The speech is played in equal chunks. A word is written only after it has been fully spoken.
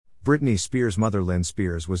Britney Spears' mother Lynn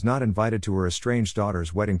Spears was not invited to her estranged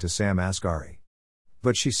daughter's wedding to Sam Asghari.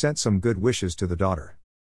 But she sent some good wishes to the daughter.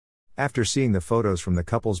 After seeing the photos from the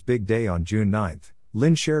couple's big day on June 9,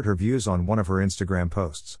 Lynn shared her views on one of her Instagram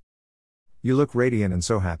posts. "You look radiant and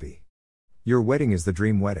so happy. Your wedding is the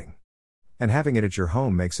dream wedding. And having it at your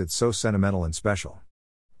home makes it so sentimental and special.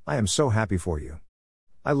 I am so happy for you.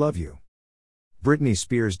 I love you." Britney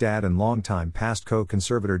Spears' dad and longtime past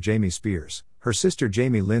co-conservator Jamie Spears, her sister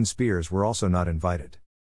Jamie Lynn Spears were also not invited.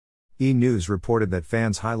 E! News reported that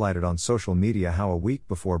fans highlighted on social media how a week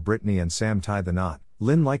before Britney and Sam tied the knot,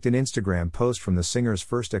 Lynn liked an Instagram post from the singer's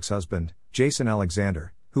first ex-husband, Jason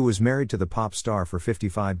Alexander, who was married to the pop star for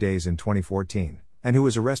 55 days in 2014, and who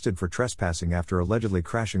was arrested for trespassing after allegedly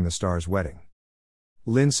crashing the star's wedding.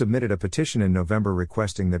 Lynn submitted a petition in November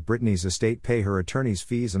requesting that Britney's estate pay her attorney's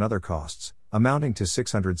fees and other costs, amounting to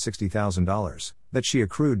 $660,000, that she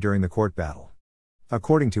accrued during the court battle.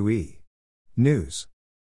 According to E! News.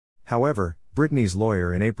 However, Britney's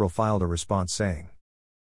lawyer in April filed a response saying,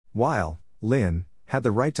 while Lynn had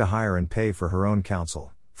the right to hire and pay for her own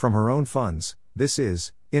counsel, from her own funds, this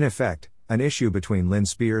is, in effect, an issue between Lynn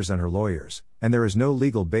Spears and her lawyers, and there is no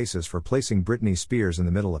legal basis for placing Britney Spears in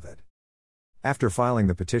the middle of it. After filing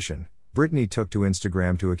the petition, Britney took to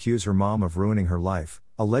Instagram to accuse her mom of ruining her life,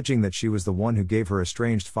 alleging that she was the one who gave her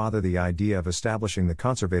estranged father the idea of establishing the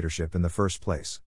conservatorship in the first place.